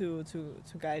music to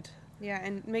guide. Yeah,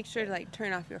 and make sure to like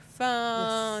turn off your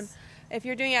phone. Yes. If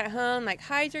you're doing it at home, like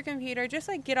hide your computer, just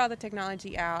like get all the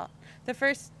technology out. The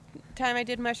first time I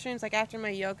did mushrooms, like after my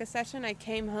yoga session, I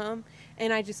came home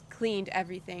and I just cleaned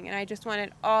everything, and I just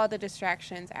wanted all the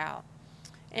distractions out.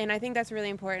 And I think that's really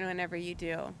important whenever you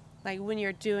do, like when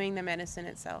you're doing the medicine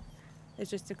itself, is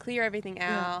just to clear everything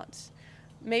out.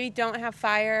 Maybe don't have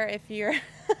fire if you're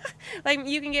like,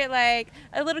 you can get like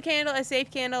a little candle, a safe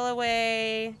candle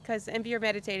away, because if you're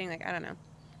meditating, like, I don't know.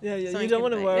 You don't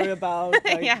want to worry about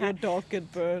like your dog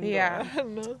get burned.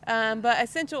 But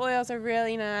essential oils are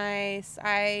really nice.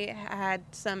 I had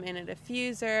some in a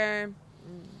diffuser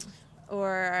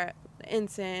or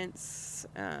incense,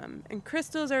 and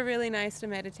crystals are really nice to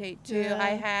meditate too.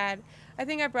 I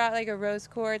think I brought like a rose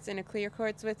quartz and a clear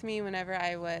quartz with me whenever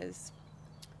I was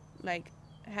like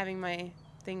having my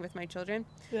thing with my children,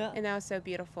 and that was so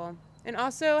beautiful. And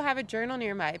also have a journal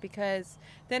nearby, because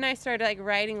then I started like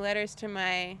writing letters to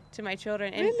my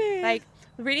children, and like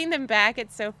reading them back.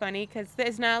 It's so funny because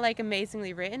it's not like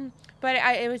amazingly written, but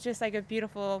it was just like a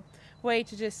beautiful way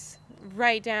to just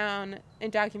write down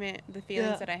and document the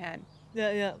feelings that I had.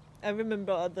 I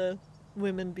remember other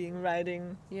women being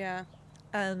writing.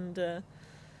 And then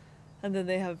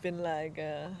they have been like.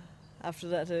 After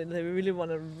that, they really want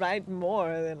to write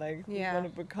more. They like want to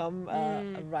become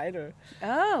a writer.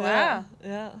 Oh wow!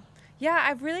 Yeah,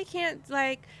 I really can't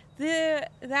like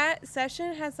that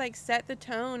session has like set the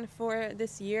tone for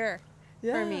this year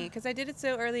for me, because I did it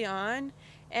so early on,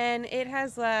 and it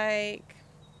has like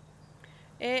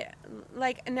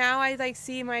now I like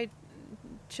see my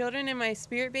children and my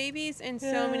spirit babies in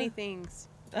so many things.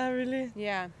 Oh really?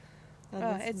 Yeah.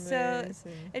 Oh, it's amazing. so,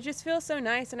 it just feels so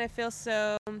nice, and I feel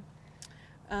so.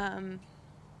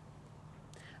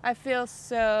 I feel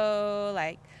so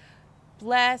like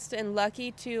blessed and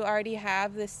lucky to already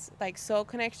have this like soul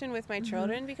connection with my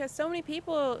children, because so many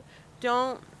people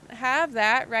don't have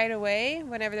that right away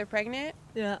whenever they're pregnant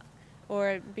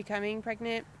or becoming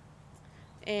pregnant.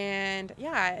 And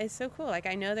it's so cool. Like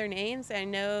I know their names, I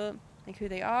know like who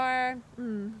they are,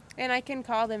 and I can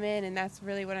call them in, and that's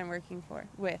really what I'm working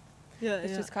with.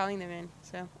 It's just calling them in.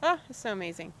 So it's so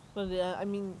amazing. But I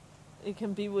mean, it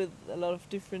can be with a lot of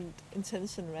different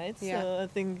intention, right? So I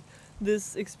think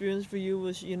this experience for you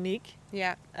was unique.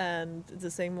 And the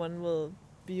same one will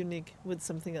be unique with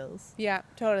something else. Yeah,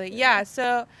 totally. Yeah.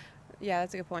 So, yeah,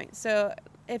 that's a good point. So,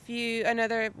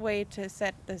 another way to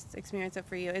set this experience up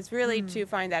for you is really to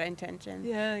find that intention.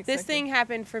 Yeah, exactly. This thing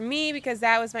happened for me because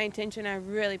that was my intention. I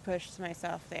really pushed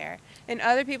myself there. And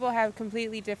other people have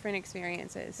completely different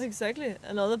experiences. Exactly.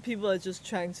 And other people are just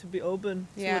trying to be open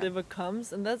to Yeah. whatever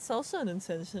comes. And that's also an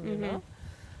intention, you Mhm. know?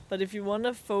 But if you want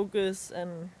to focus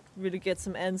and really get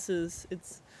some answers,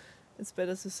 it's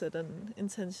better to set an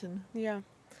intention. Yeah.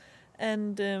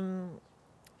 And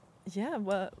yeah,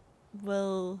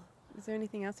 well, Is there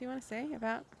anything else you want to say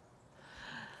about?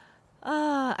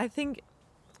 I think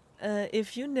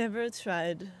if you never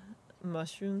tried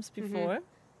mushrooms before,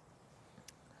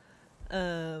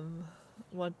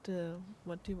 what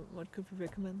could we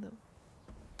recommend them?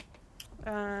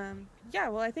 Yeah,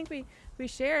 well, I think we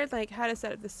shared like how to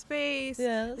set up the space,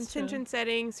 Yeah, that's intention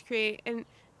settings, create, and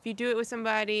if you do it with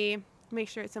somebody, make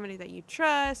sure it's somebody that you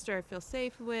trust or feel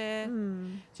safe with.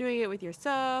 Doing it with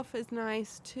yourself is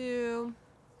nice too.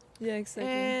 Yeah,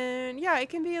 exactly. And yeah, it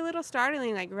can be a little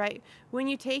startling, like right when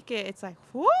you take it, it's like,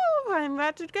 whoa, I'm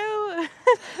about to go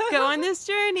go on this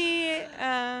journey.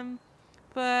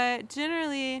 But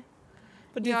generally,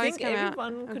 But do you you always think come out-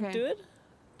 everyone could okay. do it?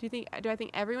 do I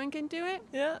think everyone can do it?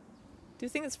 Yeah. Do you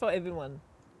think it's for everyone?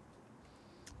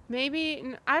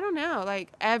 Maybe, I don't know,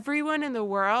 like everyone in the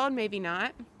world, maybe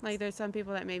not. Like there's some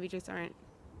people that maybe just aren't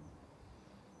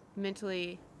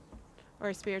mentally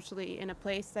or spiritually in a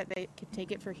place that they could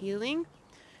take it for healing.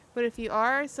 But if you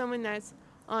are someone that's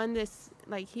on this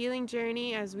like healing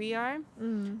journey as we are,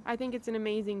 I think it's an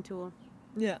amazing tool.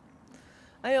 Yeah.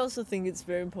 I also think it's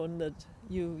very important that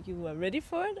you are ready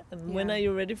for it. And when Yeah. are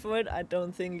you ready for it? I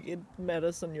don't think it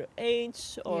matters on your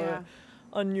age or Yeah.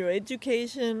 on your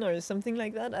education or something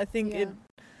like that. I think it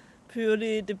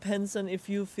purely depends on if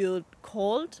you feel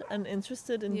called and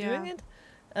interested in doing it.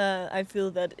 I feel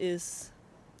that is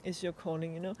your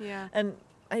calling, you know. Yeah. And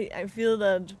I feel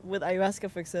that with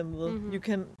ayahuasca, for example,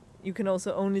 you can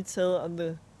also only tell on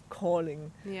the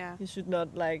calling. Yeah. You should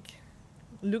not like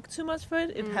look too much for it.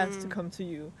 It has to come to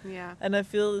you. Yeah. And I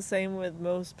feel the same with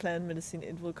most plant medicine.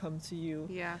 It will come to you.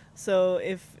 Yeah. So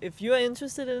if you are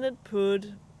interested in it,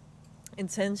 put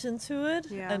intention to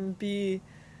it and be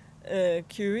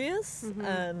curious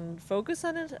and focus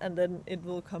on it, and then it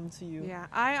will come to you. Yeah,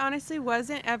 I honestly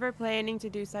wasn't ever planning to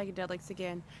do psychedelics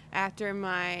again after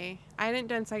I hadn't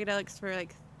done psychedelics for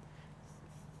like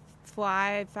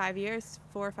 4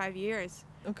 or 5 years.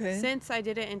 Okay. Since I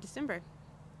did it in December.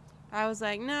 I was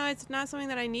like, no, it's not something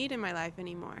that I need in my life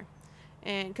anymore.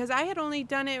 And because I had only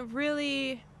done it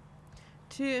really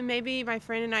maybe my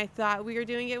friend and I thought we were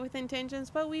doing it with intentions,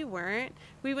 but we weren't.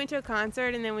 We went to a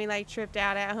concert and then we like tripped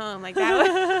out at home. Like that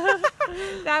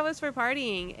was, that was for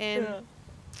partying. And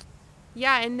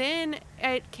and then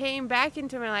it came back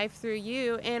into my life through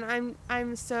you, and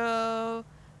I'm so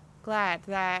glad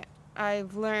that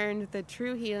I've learned the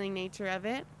true healing nature of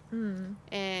it.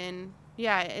 And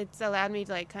yeah, it's allowed me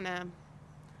to like kind of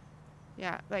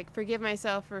like forgive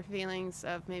myself for feelings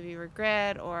of maybe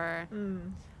regret or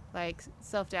like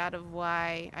self-doubt of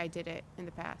why I did it in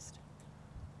the past.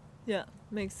 Yeah,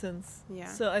 makes sense. Yeah.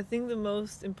 So I think the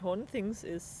most important things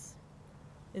is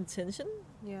intention,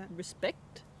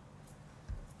 respect,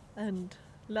 and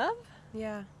love,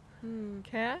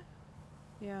 care,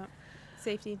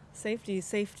 safety,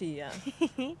 yeah.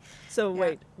 So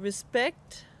wait,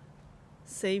 respect,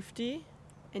 safety,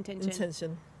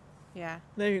 intention. Yeah.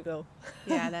 There you go.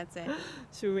 Yeah, that's it.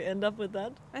 Should we end up with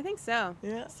that? I think so.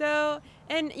 Yeah. So,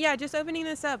 and just opening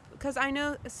this up, because I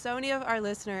know so many of our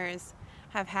listeners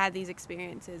have had these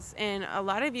experiences, and a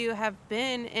lot of you have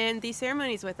been in these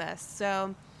ceremonies with us.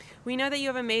 So we know that you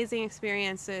have amazing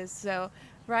experiences. So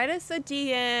write us a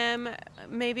DM.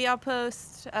 Maybe I'll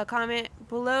post a comment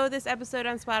below this episode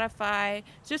on Spotify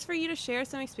just for you to share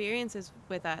some experiences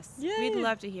with us. Yay. We'd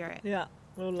love to hear it. Yeah,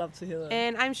 we'd love to hear that.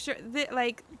 And I'm sure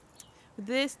that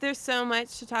there's so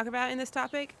much to talk about in this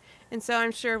topic, and so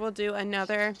I'm sure we'll do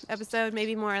another episode,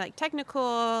 maybe more like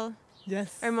technical,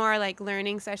 or more like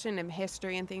learning session and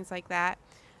history and things like that.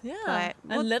 Yeah,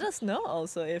 and let us know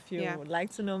also if you would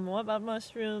like to know more about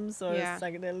mushrooms or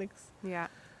psychedelics. Yeah,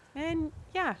 and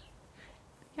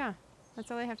that's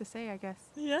all I have to say, I guess.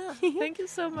 Yeah, thank you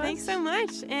so much. Thanks so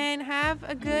much, and have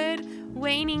a good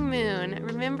waning moon.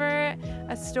 Remember,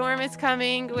 a storm is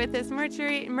coming with this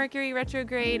Mercury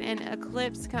retrograde and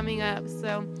eclipse coming up,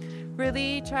 so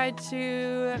really try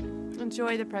to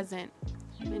enjoy the present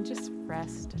and just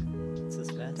rest.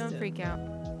 Just rest. Don't freak out.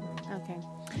 Okay.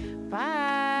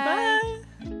 Bye. Bye.